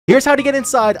Here's how to get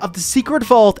inside of the secret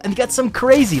vault and get some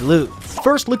crazy loot.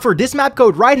 First, look for this map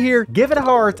code right here, give it a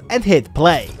heart, and hit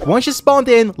play. Once you spawned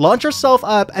in, launch yourself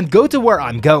up and go to where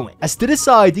I'm going. As to the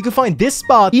side, you can find this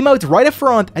spot, emote right in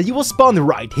front, and you will spawn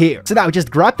right here. So now just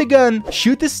grab the gun,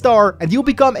 shoot the star, and you'll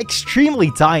become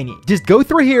extremely tiny. Just go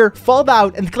through here, fall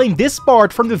down, and claim this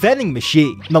part from the vending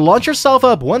machine. Now launch yourself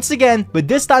up once again, but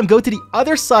this time go to the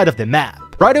other side of the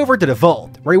map. Right over to the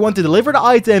vault, where you want to deliver the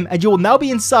item, and you will now be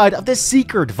inside of the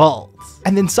secret vault.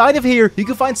 And inside of here, you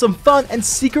can find some fun and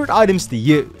secret items to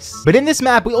use. But in this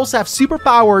map, we also have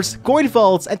superpowers, coin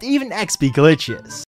vaults, and even XP glitches.